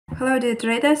Hello dear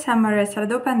traders, I'm Maria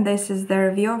Sardup and this is the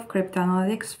review of crypto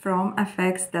analytics from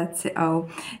fx.co.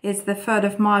 It's the 3rd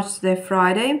of March, today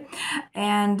Friday,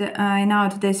 and in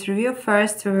our today's review,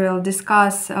 first we will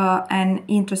discuss an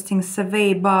interesting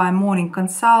survey by Morning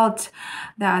Consult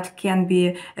that can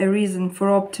be a reason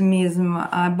for optimism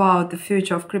about the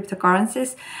future of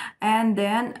cryptocurrencies, and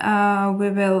then we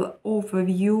will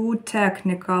overview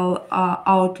technical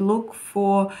outlook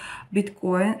for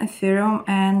Bitcoin, Ethereum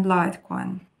and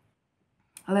Litecoin.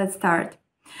 Let's start.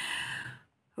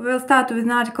 We'll start with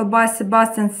an article by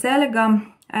Sebastian Seliga,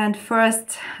 and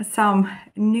first some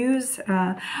news. We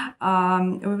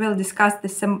will discuss the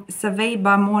survey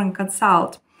by Morning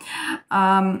Consult.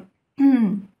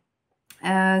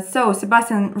 So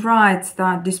Sebastian writes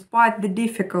that despite the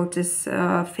difficulties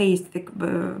faced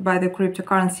by the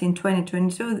cryptocurrency in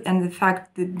 2022 and the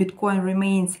fact that Bitcoin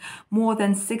remains more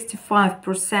than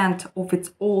 65% of its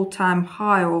all-time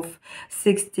high of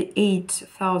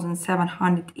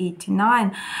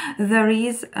 68,789, there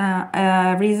is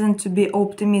a reason to be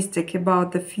optimistic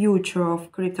about the future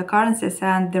of cryptocurrencies,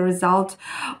 and the result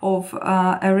of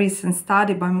a recent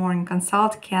study by Morning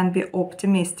Consult can be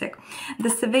optimistic.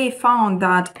 The survey found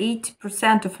that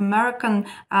 80% of American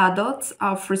adults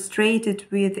are frustrated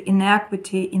with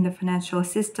inequity in the financial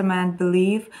system and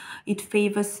believe it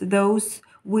favors those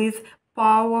with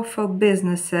powerful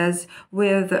businesses,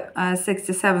 with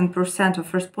 67%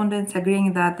 of respondents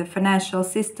agreeing that the financial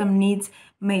system needs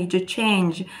major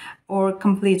change or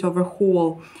complete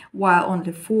overhaul, while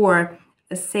only 4%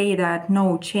 say that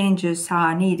no changes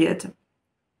are needed.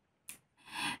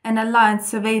 An Alliance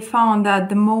survey found that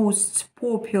the most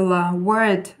popular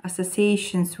word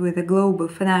associations with the global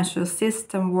financial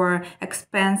system were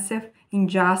expensive,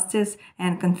 injustice,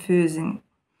 and confusing.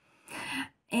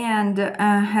 And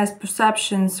as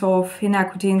perceptions of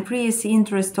inequity increase,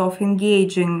 interest of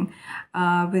engaging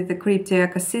with the crypto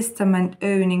ecosystem and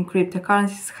owning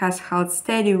cryptocurrencies has held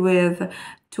steady, with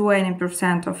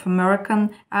 20% of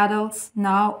American adults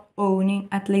now owning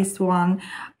at least one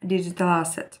digital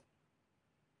asset.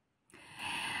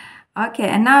 Okay,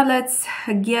 and now let's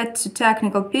get to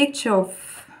technical picture of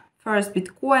first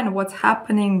Bitcoin, what's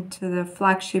happening to the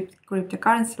flagship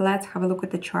cryptocurrency. Let's have a look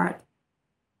at the chart.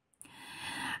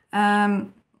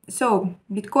 So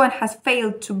Bitcoin has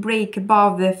failed to break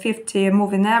above the 50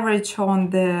 moving average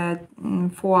on the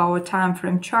 4-hour time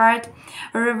frame chart,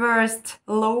 reversed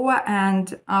lower,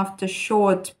 and after a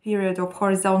short period of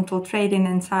horizontal trading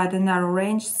inside a narrow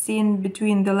range seen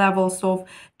between the levels of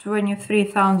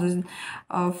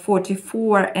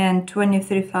 23,044 and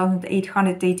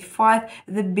 23,885,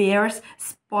 the bears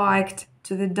spiked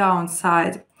to the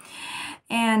downside.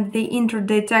 And the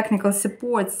intraday technical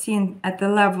support seen at the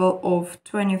level of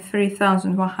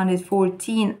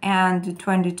 23,114 and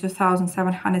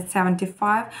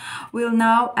 22,775 will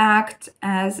now act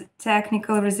as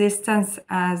technical resistance,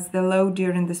 as the low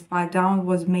during the spike down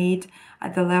was made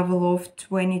at the level of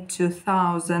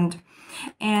 22,000.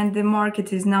 And the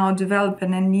market is now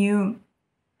developing a new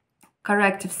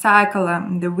corrective cycle.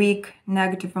 The weak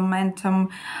negative momentum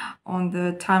on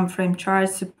the time frame chart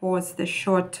supports the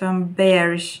short-term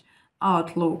bearish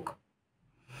outlook.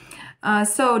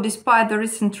 So despite the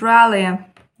recent rally,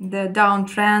 the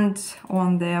downtrend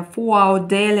on the 4-hour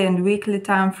daily and weekly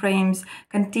time frames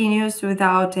continues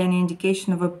without any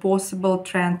indication of a possible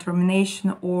trend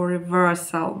termination or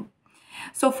reversal.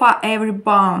 So far, every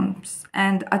bounce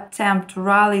and attempt to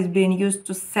rally is being used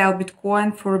to sell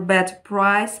Bitcoin for a better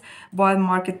price by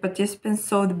market participants,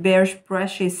 so the bearish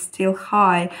pressure is still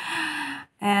high.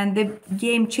 And the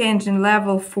game-changing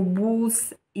level for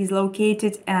bulls is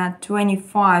located at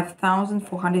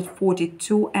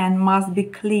 25,442 and must be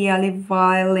clearly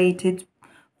violated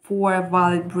for a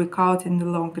valid breakout in the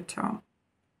longer term.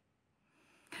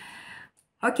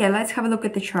 Okay, let's have a look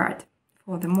at the chart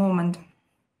for the moment.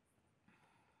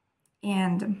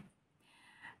 And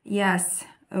yes,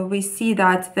 we see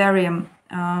that very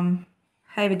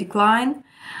heavy decline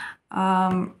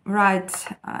right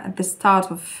at the start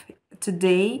of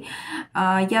today.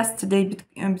 Yesterday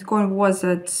Bitcoin was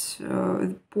at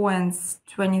points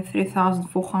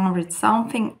 23,400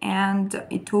 something, and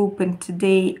it opened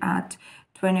today at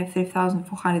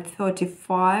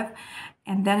 23,435,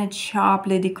 and then it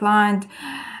sharply declined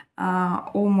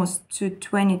almost to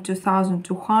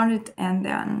 22,200, and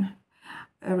then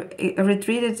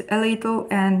retreated a little,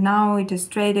 and now it is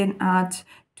trading at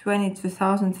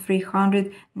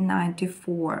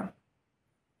 22,394.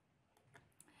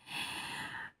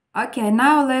 Okay,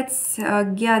 now let's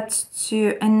get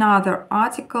to another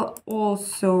article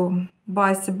also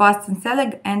by Sebastian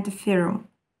Selig and Ethereum.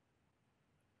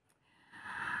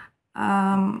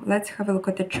 Let's have a look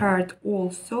at the chart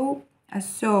also.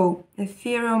 So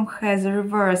Ethereum has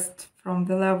reversed from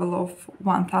the level of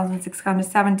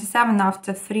 1,677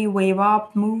 after three-wave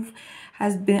up move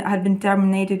had been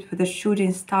terminated with a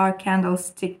shooting star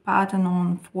candlestick pattern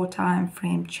on 4-time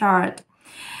frame chart.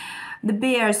 The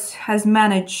bears has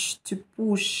managed to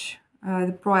push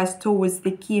the price towards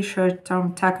the key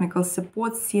short-term technical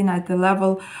support seen at the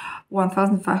level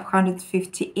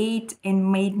 1,558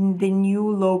 and made the new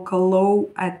local low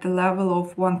at the level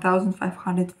of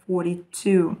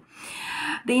 1,542.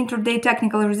 The intraday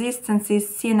technical resistance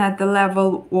is seen at the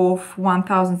level of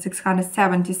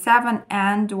 1,677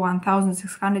 and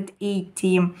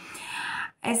 1,680.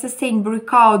 A sustained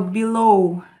breakout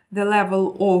below the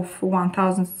level of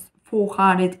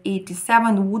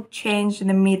 1,487 would change the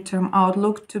midterm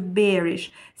outlook to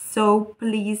bearish. So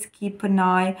please keep an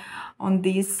eye on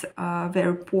this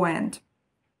very point.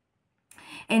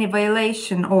 Any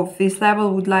violation of this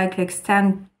level would likely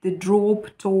extend the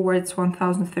drop towards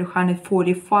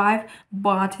 1,345,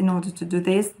 but in order to do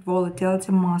this, the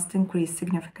volatility must increase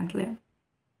significantly.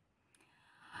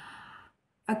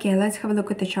 Okay, let's have a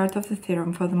look at the chart of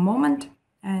Ethereum for the moment.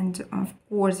 And of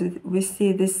course, we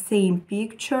see the same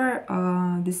picture,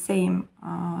 the same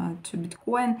to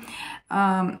Bitcoin.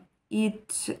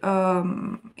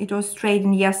 It was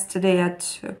trading yesterday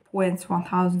at points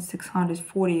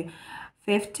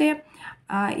 1,640.50.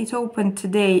 It opened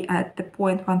today at the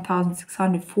point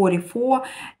 1,644,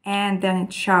 and then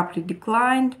it sharply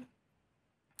declined,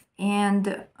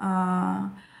 and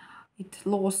it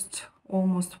lost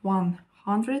almost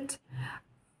 100.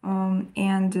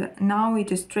 And now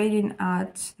it is trading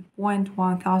at the point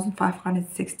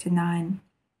 1,569.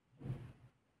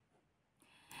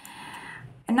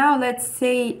 And now let's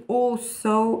say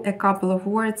also a couple of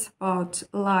words about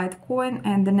Litecoin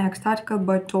and the next article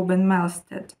by Tobin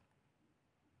Melstead.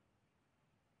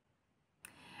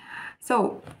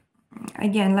 So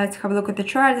again, let's have a look at the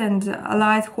chart, and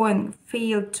Litecoin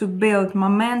failed to build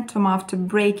momentum after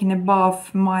breaking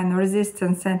above minor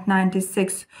resistance at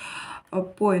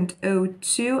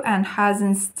 96.02 and has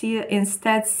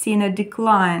instead seen a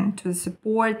decline to the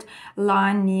support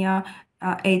line near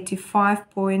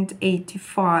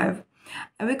 85.85.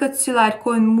 We could see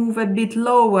Litecoin move a bit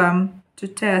lower to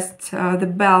test the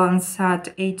balance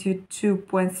at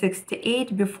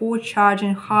 82.68 before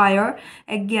charging higher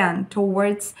again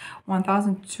towards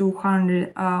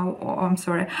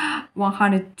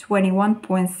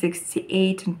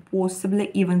 121.68 and possibly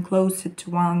even closer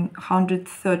to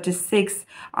 136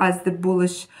 as the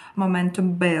bullish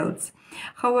momentum builds.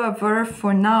 However,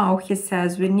 for now, he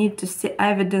says we need to see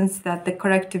evidence that the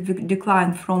corrective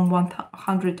decline from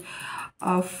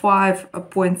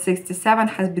 105.67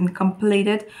 has been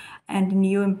completed and a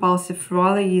new impulsive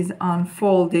rally is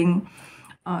unfolding.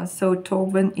 So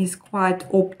Tobin is quite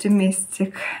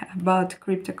optimistic about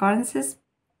cryptocurrencies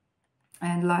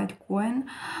and Litecoin.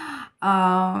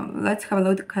 Let's have a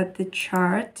look at the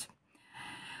chart.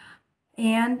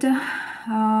 And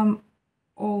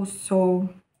also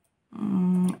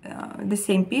the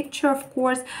same picture, of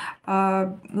course.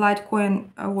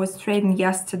 Litecoin was trading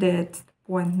yesterday at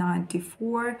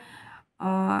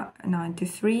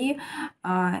 0.9493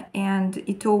 and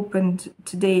it opened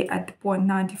today at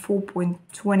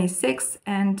 0.94.26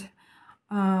 and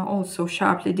also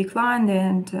sharply declined,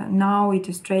 and now it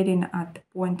is trading at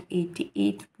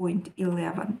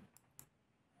 0.88.11.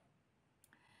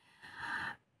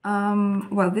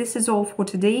 Well, this is all for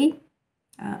today.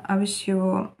 I wish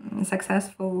you a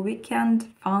successful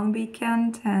weekend, fun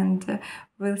weekend, and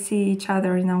we'll see each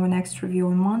other in our next review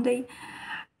on Monday.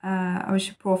 I wish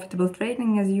you profitable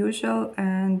trading as usual,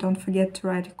 and don't forget to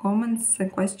write your comments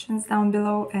and questions down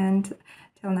below, and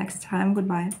till next time,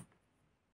 goodbye.